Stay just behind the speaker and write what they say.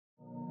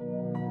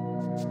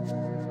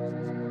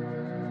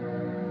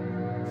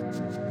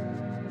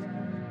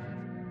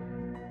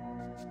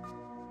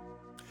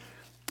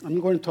I'm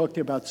going to talk to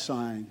you about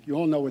sighing. You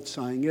all know what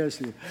sighing is.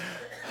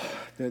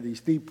 There are these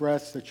deep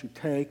breaths that you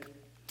take.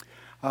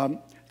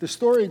 The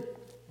story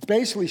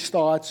basically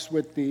starts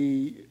with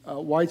the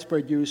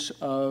widespread use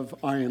of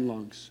iron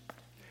lungs.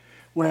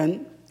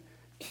 When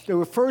they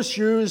were first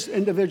used,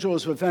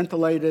 individuals were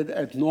ventilated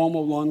at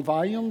normal lung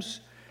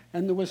volumes,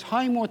 and there was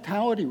high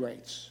mortality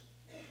rates.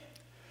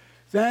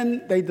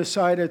 Then they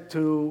decided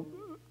to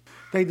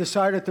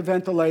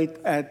ventilate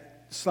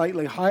at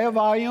slightly higher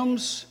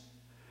volumes,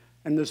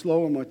 and there's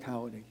lower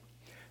mortality.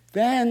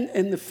 Then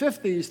in the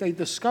 50s, they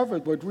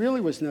discovered what really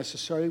was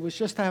necessary was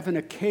just to have an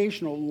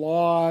occasional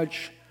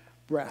large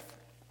breath.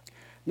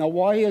 Now,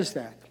 why is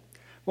that?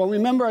 Well,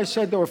 remember I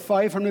said there were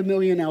 500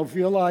 million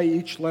alveoli,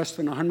 each less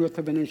than 1/100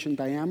 of an inch in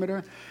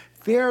diameter?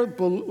 They're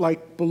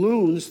like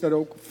balloons that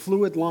are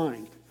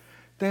fluid-lined.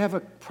 They have a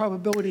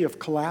probability of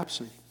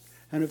collapsing.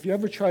 And if you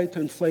ever try to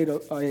inflate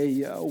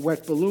a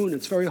wet balloon,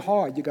 it's very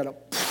hard. You got to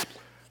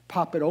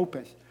pop it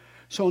open.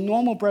 So a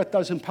normal breath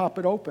doesn't pop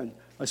it open.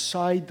 A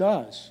sigh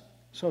does.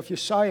 So if you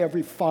sigh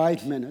every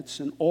 5 minutes,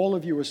 and all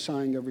of you are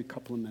sighing every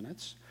couple of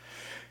minutes,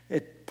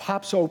 it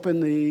pops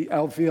open the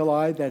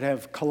alveoli that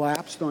have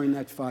collapsed during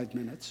that 5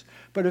 minutes.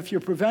 But if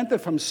you're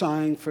prevented from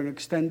sighing for an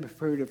extended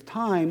period of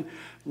time,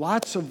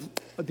 lots of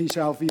these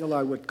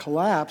alveoli would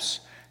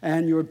collapse,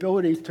 and your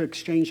ability to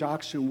exchange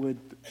oxygen would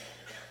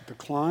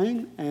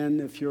decline.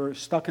 And if you're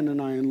stuck in an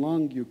iron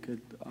lung, you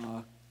could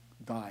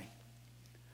die.